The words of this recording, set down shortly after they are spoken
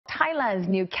Thailand's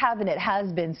new cabinet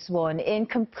has been sworn in,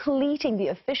 completing the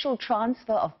official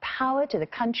transfer of power to the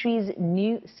country's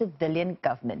new civilian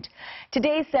government.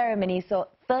 Today's ceremony saw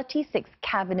 36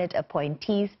 cabinet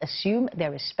appointees assume their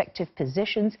respective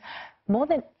positions more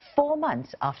than 4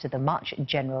 months after the March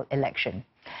general election.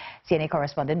 CNA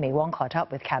correspondent Mei Wong caught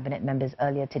up with cabinet members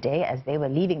earlier today as they were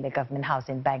leaving the government house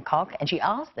in Bangkok, and she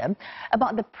asked them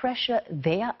about the pressure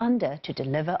they are under to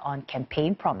deliver on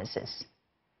campaign promises.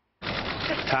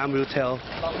 Time will tell,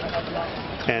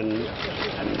 and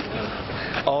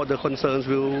all the concerns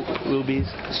will be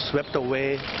swept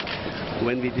away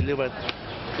when we deliver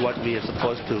what we are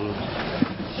supposed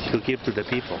to give to the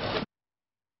people.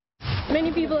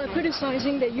 Many people are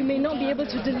criticizing that you may not be able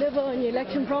to deliver on your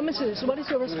election promises. What is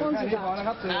your response to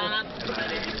that?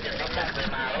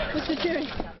 Mr. Chair.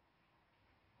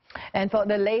 And for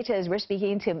the latest, we're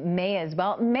speaking to May as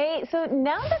well. May, so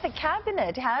now that the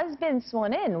cabinet has been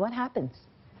sworn in, what happens?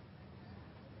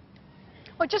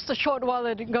 Well, just a short while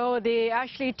ago, they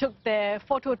actually took their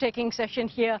photo-taking session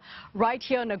here, right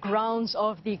here on the grounds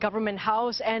of the government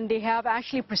house, and they have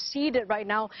actually proceeded right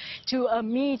now to a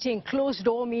meeting,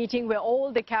 closed-door meeting, where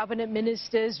all the cabinet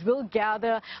ministers will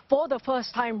gather for the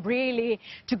first time, really,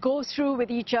 to go through with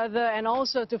each other and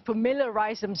also to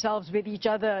familiarize themselves with each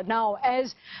other. Now,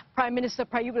 as Prime Minister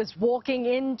Prayut was walking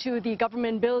into the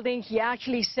government building, he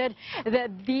actually said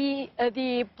that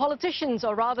the politicians,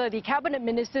 or rather the cabinet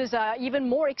ministers, are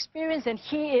even more experienced than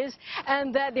he is,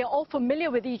 and that they're all familiar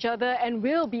with each other and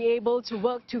will be able to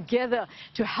work together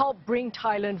to help bring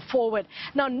Thailand forward.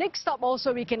 Now, next up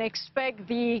also, we can expect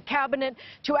the cabinet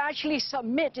to actually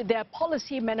submit their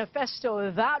policy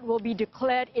manifesto. That will be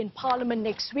declared in Parliament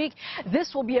next week.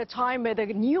 This will be a time where the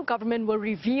new government will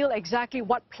reveal exactly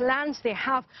what plans they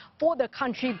have for the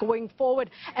country going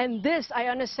forward. And this, I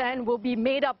understand, will be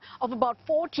made up of about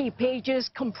 40 pages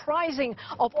comprising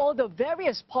of all the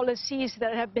various policies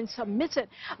that have been submitted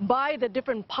by the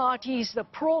different parties, the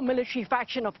pro-military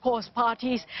faction, of course,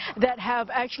 parties that have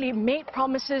actually made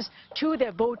promises to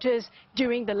their voters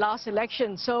during the last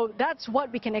election. So that's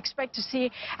what we can expect to see.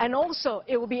 And also,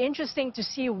 it will be interesting to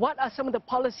see what are some of the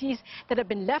policies that have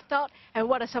been left out and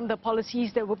what are some of the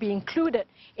policies that will be included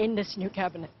in this new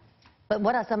cabinet. But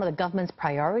what are some of the government's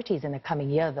priorities in the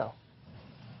coming year, though?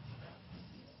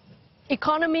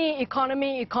 Economy,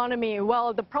 economy, economy.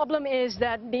 Well, the problem is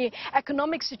that the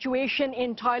economic situation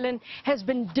in Thailand has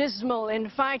been dismal. In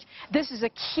fact, this is a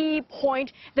key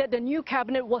point that the new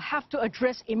cabinet will have to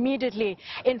address immediately.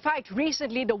 In fact,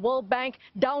 recently the World Bank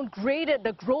downgraded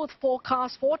the growth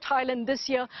forecast for Thailand this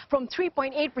year from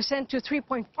 3.8% to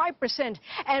 3.5%.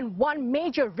 And one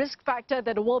major risk factor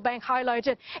that the World Bank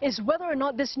highlighted is whether or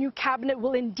not this new cabinet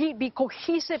will indeed be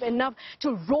cohesive enough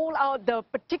to roll out the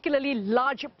particularly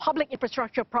large public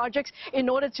infrastructure projects in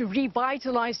order to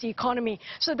revitalize the economy.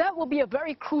 So that will be a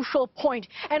very crucial point.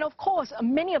 And of course,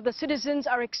 many of the citizens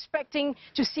are expecting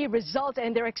to see results,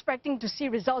 and they're expecting to see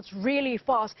results really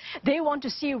fast. They want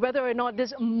to see whether or not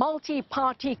this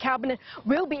multi-party cabinet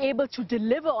will be able to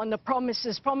deliver on the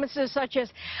promises such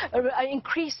as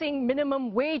increasing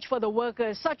minimum wage for the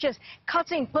workers, such as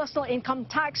cutting personal income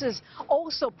taxes,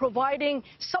 also providing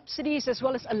subsidies as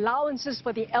well as allowances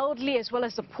for the elderly as well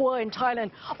as the poor in Thailand.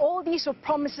 All these were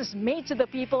promises made to the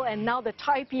people, and now the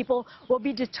Thai people will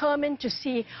be determined to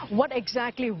see what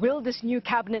exactly will this new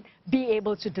cabinet be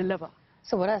able to deliver.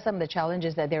 So what are some of the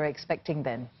challenges that they're expecting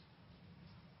then?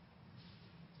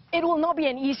 It will not be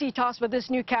an easy task for this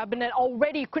new cabinet.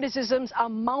 Already criticisms are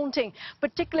mounting,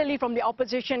 particularly from the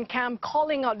opposition camp,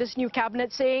 calling out this new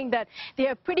cabinet, saying that they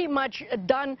have pretty much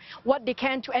done what they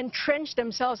can to entrench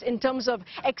themselves in terms of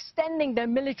extending their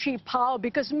military power,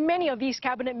 because many of these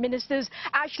cabinet ministers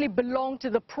actually belong to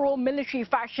the pro-military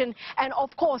faction, and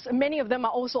of course many of them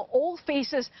are also old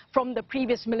faces from the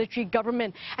previous military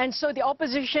government. And so the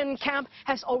opposition camp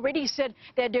has already said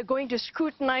that they're going to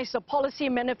scrutinize the policy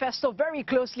manifesto very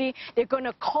closely. They're going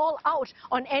to call out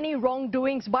on any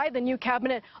wrongdoings by the new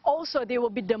cabinet. Also, they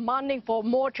will be demanding for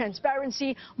more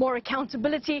transparency, more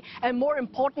accountability, and more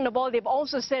important of all, they've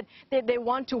also said that they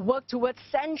want to work towards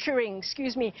censuring,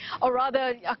 or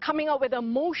rather coming up with a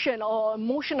motion of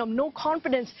no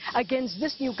confidence against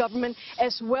this new government,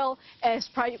 as well as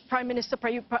Prime Minister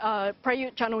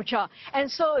Prayut Chan-o-cha.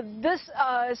 And so this,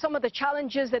 some of the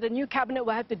challenges that the new cabinet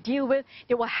will have to deal with.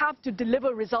 They will have to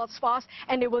deliver results fast,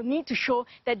 and they will need to show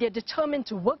that they're determined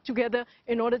to work together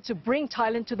in order to bring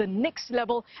Thailand to the next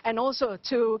level, and also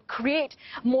to create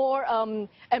more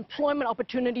employment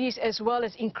opportunities, as well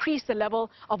as increase the level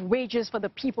of wages for the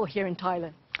people here in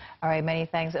Thailand. All right, many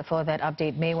thanks for that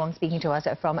update. Mei Wong speaking to us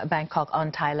from Bangkok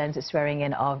on Thailand's swearing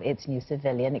in of its new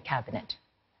civilian cabinet.